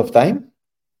be out of time.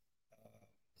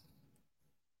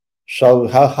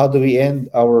 How do we end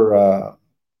our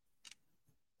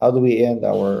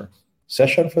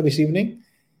session for this evening?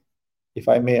 If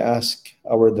I may ask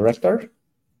our director.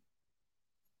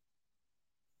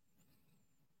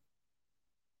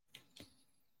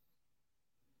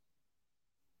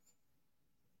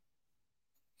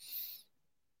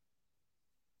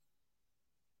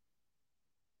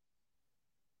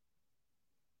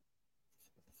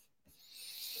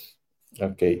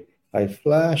 Okay, I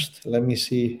flashed. Let me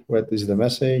see what is the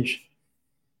message.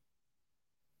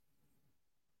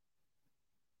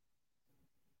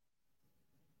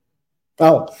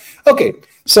 Oh, okay.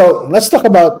 So let's talk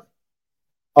about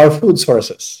our food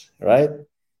sources, right?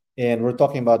 And we're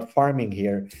talking about farming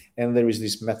here. And there is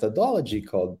this methodology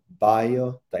called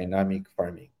biodynamic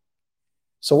farming.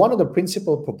 So one of the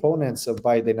principal proponents of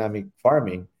biodynamic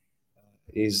farming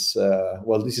is,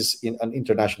 well, this is an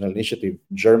international initiative.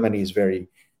 Germany is very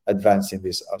advanced in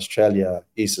this. Australia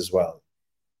is as well.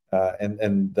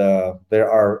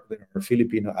 There are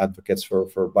Filipino advocates for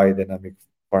biodynamic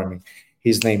farming.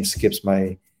 His name skips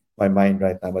my mind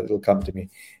right now, but it'll come to me.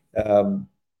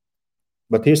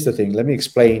 But here's the thing. Let me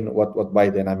explain what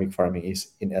biodynamic farming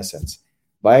is in essence.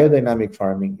 Biodynamic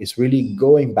farming is really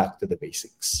going back to the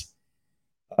basics.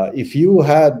 If you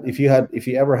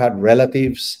ever had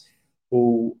relatives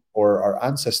who or our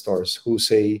ancestors who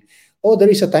say, "Oh, there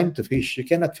is a time to fish. You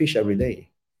cannot fish every day,"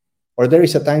 or there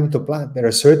is a time to plant. There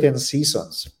are certain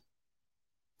seasons.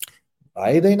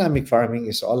 Biodynamic farming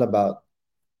is all about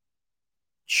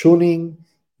tuning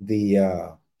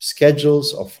the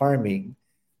schedules of farming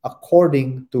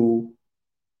according to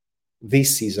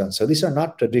these seasons. So these are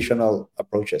not traditional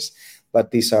approaches,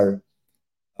 but these are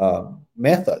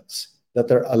methods that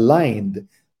are aligned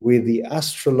with the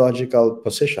astrological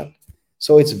position.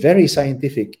 So it's very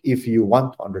scientific if you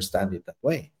want to understand it that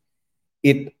way.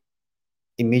 It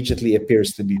immediately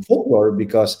appears to be folklore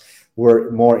because we're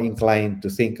more inclined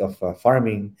to think of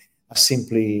farming as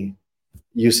simply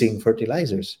using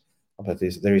fertilizers. But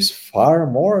there is far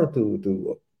more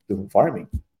to farming.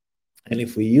 And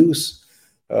if we use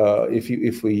how do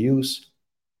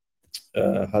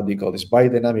you call this,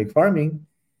 biodynamic farming,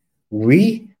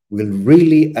 we will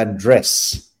really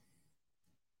address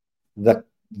the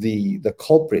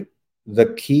culprit,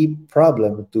 the key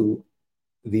problem to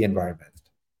the environment.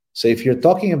 So if you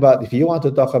want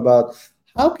to talk about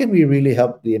how can we really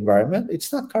help the environment,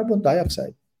 it's not carbon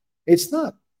dioxide. It's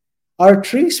not. Our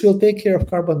trees will take care of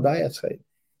carbon dioxide.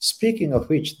 Speaking of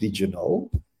which, did you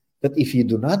know that if you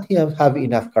do not have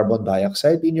enough carbon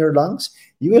dioxide in your lungs,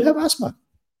 you will have asthma.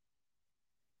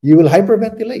 You will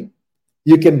hyperventilate.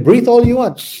 You can breathe all you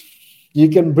want. You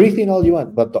can breathe in all you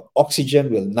want, but the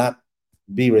oxygen will not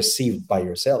be received by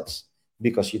your cells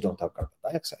because you don't have carbon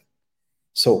dioxide.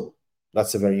 So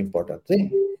that's a very important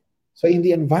thing. So in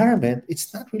the environment,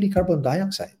 it's not really carbon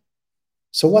dioxide.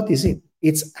 So what is it?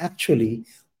 It's actually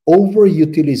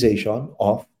overutilization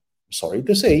of, sorry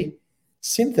to say,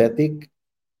 synthetic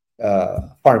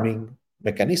farming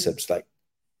mechanisms like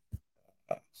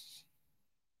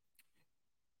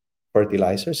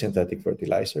synthetic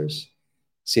fertilizers,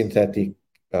 synthetic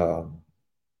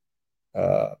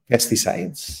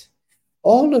pesticides.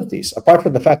 All of these, apart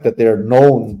from the fact that they're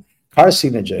known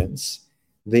carcinogens,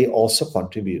 they also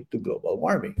contribute to global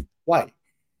warming. Why?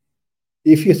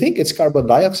 If you think it's carbon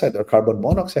dioxide or carbon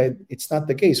monoxide, it's not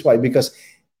the case. Why? Because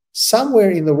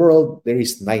somewhere in the world, there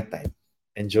is nighttime.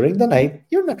 And during the night,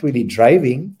 you're not really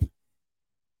driving.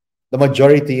 The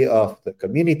majority of the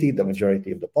community, the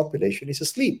majority of the population is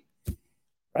asleep.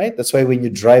 right? That's why when you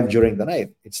drive during the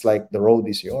night, it's like the road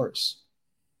is yours.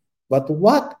 But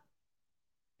what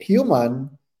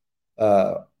human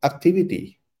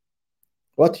activity,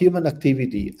 what human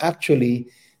activity actually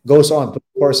goes on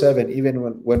 24/7, even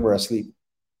when we're asleep?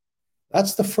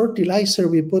 That's the fertilizer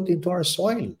we put into our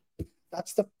soil.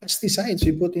 That's the pesticides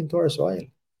we put into our soil.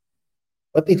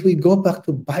 But if we go back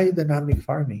to biodynamic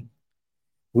farming,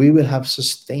 we will have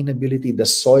sustainability. The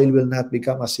soil will not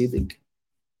become acidic.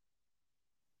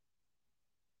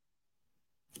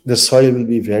 The soil will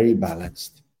be very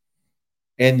balanced.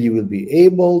 And you will be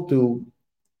able to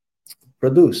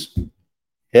produce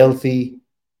healthy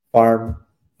farm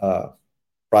uh,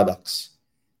 products.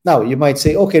 Now, you might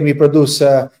say, oh, can we produce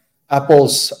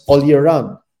apples all year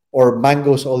round or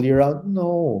mangoes all year round?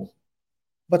 No,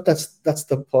 but that's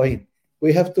the point.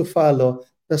 We have to follow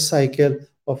the cycle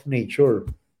of nature.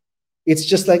 It's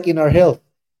just like in our health.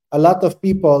 A lot of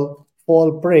people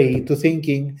fall prey to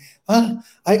thinking,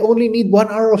 I only need 1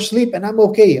 hour of sleep and I'm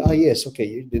okay. Ah, yes,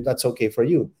 okay, that's okay for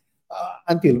you.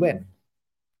 Until when?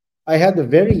 I had a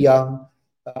very young,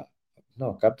 uh,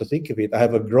 no, come to think of it, I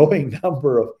have a growing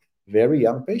number of very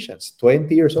young patients,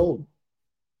 20 years old,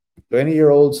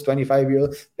 20-year-olds,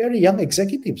 25-year-olds, very young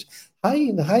executives,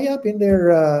 high up in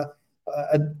their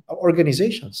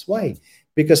organizations. Why?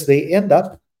 Because they end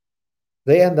up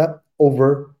they end up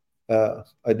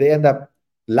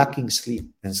lacking sleep,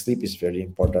 and sleep is very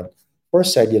important for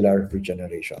cellular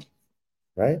regeneration,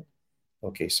 right?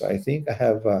 Okay, so I think I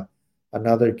have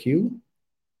another cue.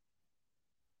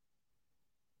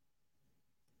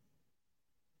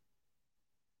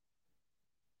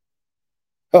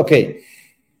 Okay,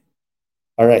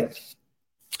 all right.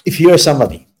 If you're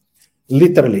somebody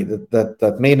literally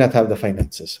that may not have the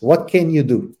finances, what can you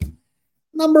do?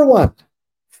 Number one,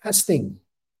 fasting.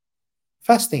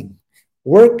 Fasting.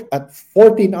 Work at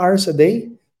 14 hours a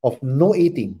day of no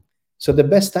eating. So the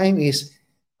best time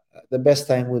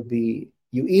would be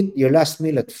you eat your last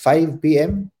meal at 5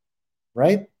 p.m.,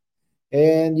 right?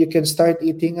 And you can start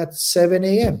eating at 7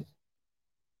 a.m.,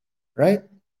 right?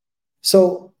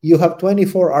 So you have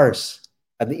 24 hours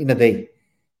in a day.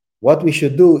 What we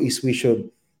should do is we should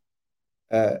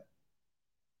uh,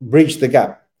 bridge the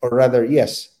gap, or rather,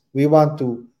 yes, we want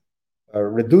to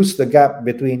reduce the gap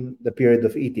between the period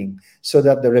of eating so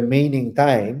that the remaining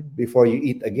time before you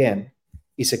eat again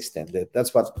is extended.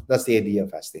 That's the idea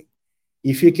of fasting.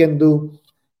 If you can do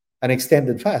an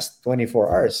extended fast, 24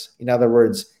 hours, in other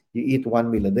words, you eat 1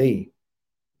 meal a day,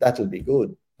 that will be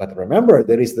good. But remember,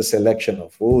 there is the selection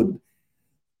of food.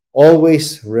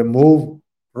 Always remove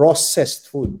processed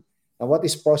food. Now, what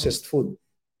is processed food?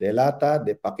 De lata,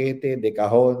 de pakete, de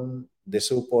kahon, de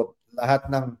supot, lahat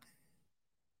ng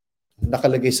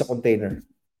nakalagay sa container.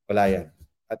 Wala yan.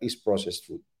 That is processed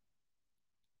food.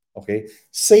 Okay?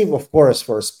 Save, of course,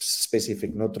 for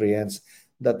specific nutrients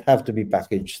that have to be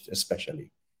packaged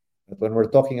especially. But when we're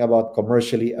talking about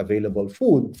commercially available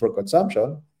food for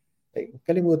consumption,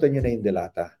 kalimutan nyo na yung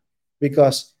delata.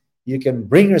 Because you can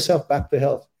bring yourself back to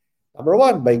health. Number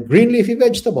one, by green leafy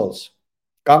vegetables.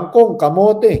 Kangkong,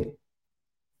 kamote,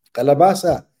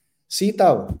 kalabasa,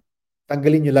 sitaw.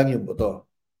 Tanggalin nyo lang yung buto.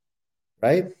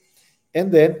 Right? And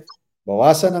then,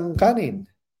 bawasan ang kanin.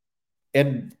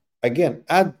 And again,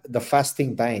 add the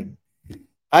fasting time.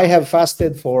 I have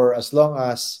fasted for as long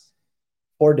as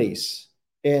 4 days.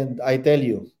 And I tell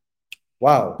you,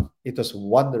 wow, it was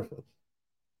wonderful.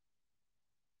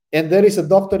 And there is a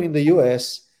doctor in the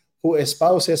US who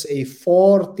espouses a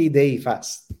 40-day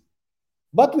fast.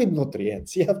 But with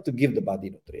nutrients. You have to give the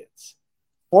body nutrients.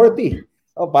 40.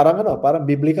 Oh, parang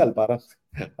biblical,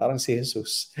 parang si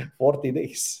Jesus. 40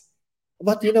 days.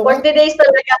 But you know 40 what? days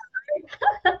talaga.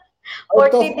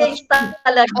 40 days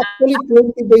talaga.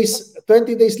 Actually,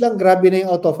 20 days lang, grabe na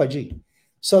yung autophagy.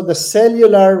 So the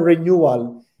cellular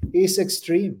renewal is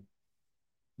extreme.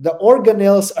 The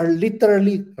organelles are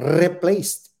literally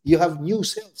replaced. You have new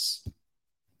cells.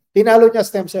 Tinalo niya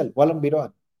stem cell. Walang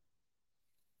biruan.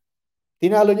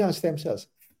 Tinalo niya ang stem cells.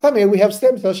 Kami, we have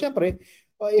stem cells. Siyempre,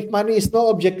 if money is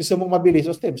no object, gusto mong mabilis,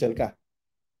 so stem cell ka.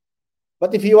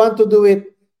 But if you want to do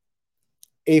it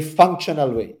a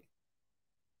functional way,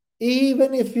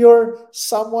 even if you're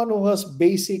someone who has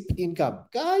basic income,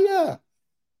 kaya.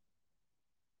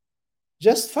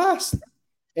 Just fast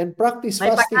and practice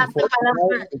fasting for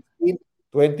 16,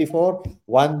 24,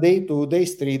 1 day, 2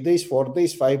 days, 3 days, 4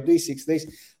 days, 5 days, 6 days.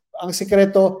 Ang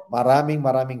sekreto,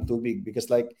 maraming tubig because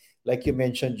like you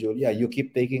mentioned, Julia, you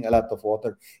keep taking a lot of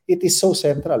water. It is so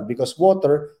central because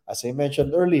water, as I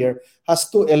mentioned earlier, has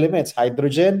 2 elements,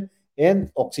 hydrogen and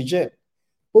oxygen.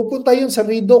 Pupunta yun sa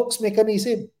redox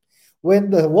mechanism. When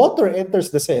the water enters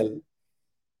the cell,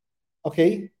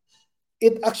 okay,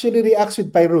 it actually reacts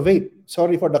with pyruvate.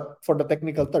 Sorry for the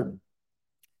technical term.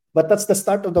 But that's the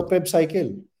start of the Krebs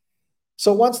cycle.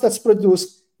 So once that's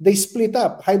produced, they split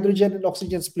up. Hydrogen and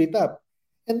oxygen split up.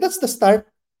 And that's the start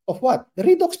of what? The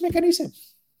redox mechanism.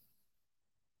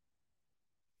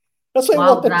 That's why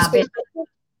Wow, water is grabe.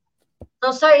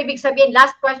 So, sir, ibig sabihin,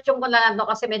 last question ko na lang to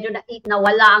kasi medyo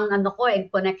nawala ang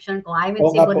connection ko. I'm in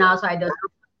Cebu now, so I don't know.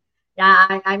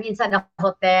 Yeah, I'm inside the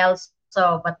hotel.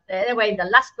 So, but anyway, the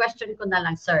last question ko na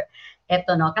lang, sir.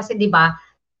 Eto, no? Kasi di ba,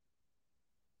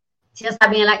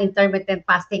 sinasabi nga lang, intermittent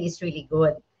fasting is really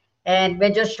good. And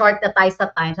medyo short na tayo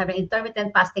sa time. Sabi,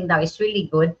 intermittent fasting daw is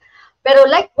really good. Pero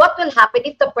like, what will happen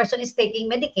if the person is taking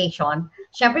medication?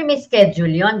 Siyempre, may schedule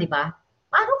yon, di ba?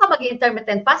 Paano ka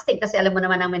mag-intermittent fasting? Kasi alam mo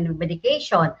naman ang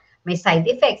medication, may side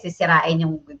effects, sisirain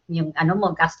yung ano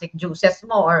mo, gastric juices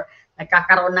mo, or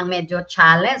nagkakaroon ng medyo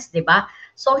challenge, di ba?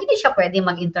 So, hindi siya pwede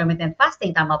mag-intermittent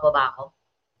fasting. Tama po ba ako?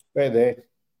 Pwede.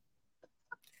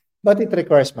 But it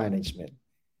requires management.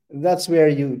 That's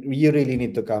where you really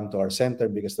need to come to our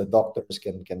center because the doctors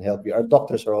can help you. Our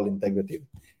doctors are all integrative.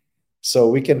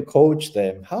 So we can coach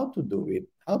them how to do it,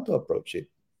 how to approach it.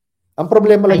 Ang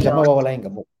problema lang dyan, mawawala yung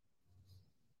gamot.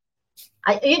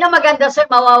 Ay, yun ang maganda, sir,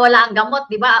 mawawala ang gamot,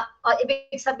 di ba?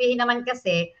 Ibig sabihin naman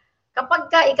kasi,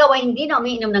 kapag ka ikaw ay hindi na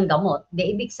umiinom ng gamot,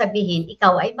 di ibig sabihin,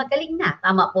 ikaw ay magaling na.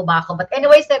 Tama po ba ako? But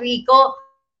anyway, Sir Rico,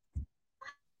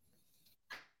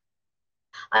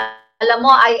 alam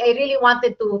mo, I really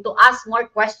wanted to ask more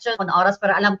questions on oras,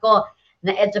 pero alam ko,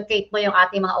 na-educate mo yung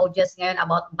ating mga audience ngayon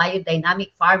about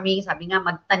biodynamic farming. Sabi nga,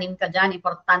 magtanim ka dyan,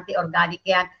 importante, organic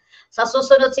yan. Sa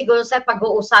susunod siguro, sir,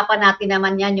 pag-uusapan natin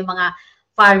naman yan, yung mga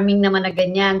farming naman na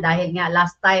ganyan. Dahil nga,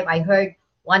 last time, I heard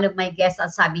one of my guests,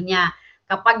 sabi niya,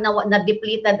 kapag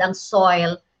na-depleted ang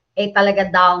soil, talaga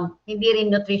daw, hindi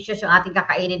rin nutritious yung ating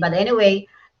kakainin. But anyway,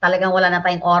 talagang wala na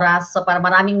tayong oras. So, para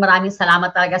maraming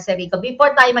salamat talaga, Sir Rico.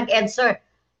 Before tayo mag-answer,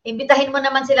 imbitahin mo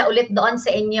naman sila ulit doon sa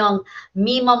inyong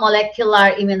MIMO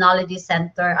Molecular Immunology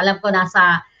Center. Alam ko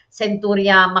nasa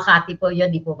Centuria, Makati po yun,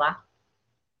 di po ba?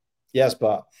 Yes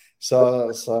pa. So,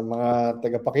 sa mga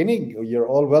tagapakinig, you're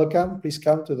all welcome. Please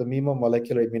come to the MIMO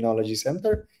Molecular Immunology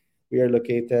Center. We are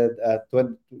located at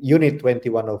Unit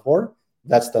 2104.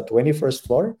 That's the 21st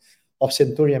floor of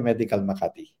Centuria Medical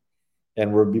Makati.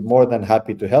 And we'll be more than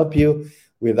happy to help you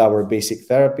with our basic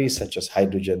therapies such as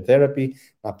hydrogen therapy.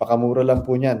 Napakamura lang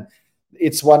po niyan.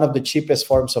 It's one of the cheapest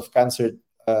forms of cancer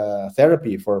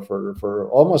therapy for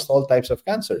almost all types of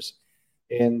cancers.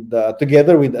 And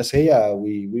together with ASEA,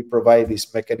 we provide this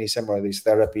mechanism or this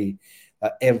therapy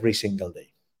every single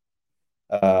day.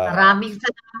 Maraming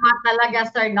salamat talaga,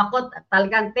 sir. Naku,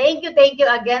 talagang thank you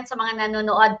again sa mga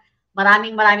nanonood.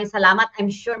 Maraming salamat.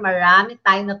 I'm sure marami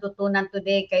tayong natutunan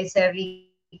today kay Sir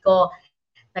Rico.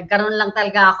 Nagkaroon lang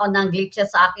talaga ako ng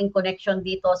glitches sa aking connection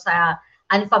dito sa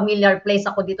unfamiliar place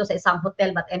ako dito sa isang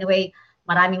hotel. But anyway,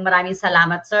 maraming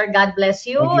salamat, sir. God bless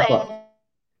you.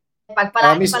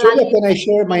 Miss Julia, can I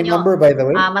share my number, by the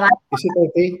way? Is it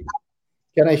okay?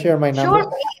 Can I share my number?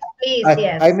 Sure, please,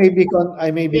 yes. I may be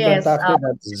contacted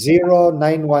at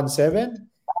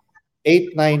 0917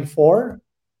 894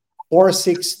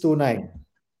 4629.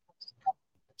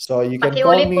 So you can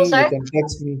call me, you can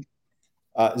text me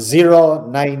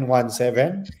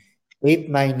 0917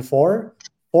 894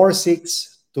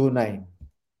 4629.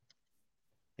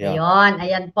 Yeah.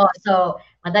 Ayan po. So,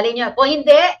 madali nyo. Kung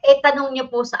hindi, tanong nyo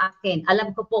po sa akin.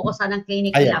 Alam ko po kung saan ang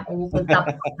clinic nila. Pupunta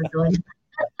po doon.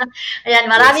 Ayan,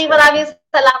 maraming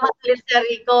salamat ulit, Sir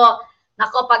Rico.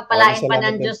 Nako, pagpalain pa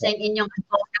ng Diyos sa inyong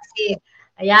advocacy.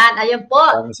 Ayan po.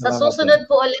 Sa susunod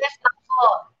po ulit,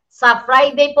 sa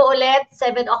Friday po ulit,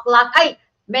 7 o'clock. Ay,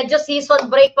 medyo season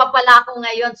break pa pala ako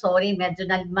ngayon. Sorry, medyo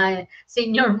na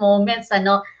senior moments,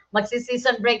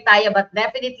 magsi-season break tayo. But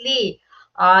definitely,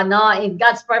 in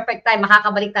God's perfect time,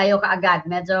 makakabalik tayo kaagad.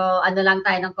 Medyo lang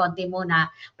tayo ng konti muna.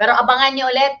 Pero abangan nyo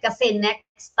ulit kasi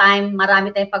next time,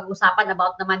 marami tayong pag-usapan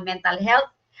about naman mental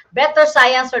health. Better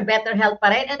science or better health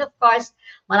pa rin. And of course,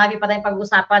 marami pa tayong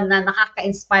pag-usapan na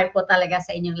nakaka-inspire po talaga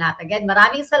sa inyong lahat. Again,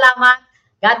 maraming salamat.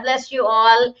 God bless you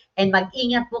all. And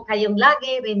mag-ingat po kayong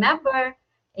lagi. Remember,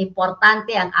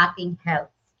 importante ang ating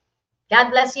health. God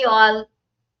bless you all.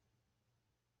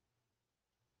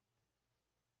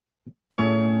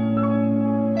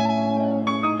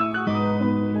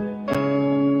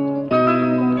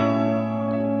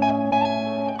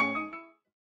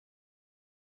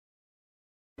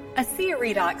 ASEA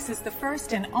Redox is the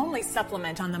first and only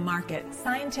supplement on the market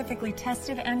scientifically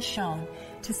tested and shown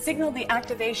to signal the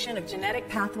activation of genetic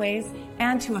pathways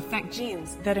and to affect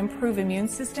genes that improve immune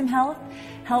system health,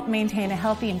 help maintain a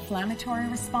healthy inflammatory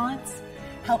response,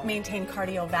 help maintain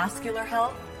cardiovascular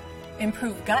health,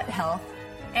 improve gut health,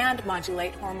 and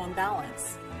modulate hormone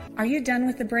balance. Are you done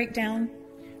with the breakdown?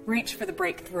 Reach for the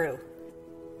breakthrough.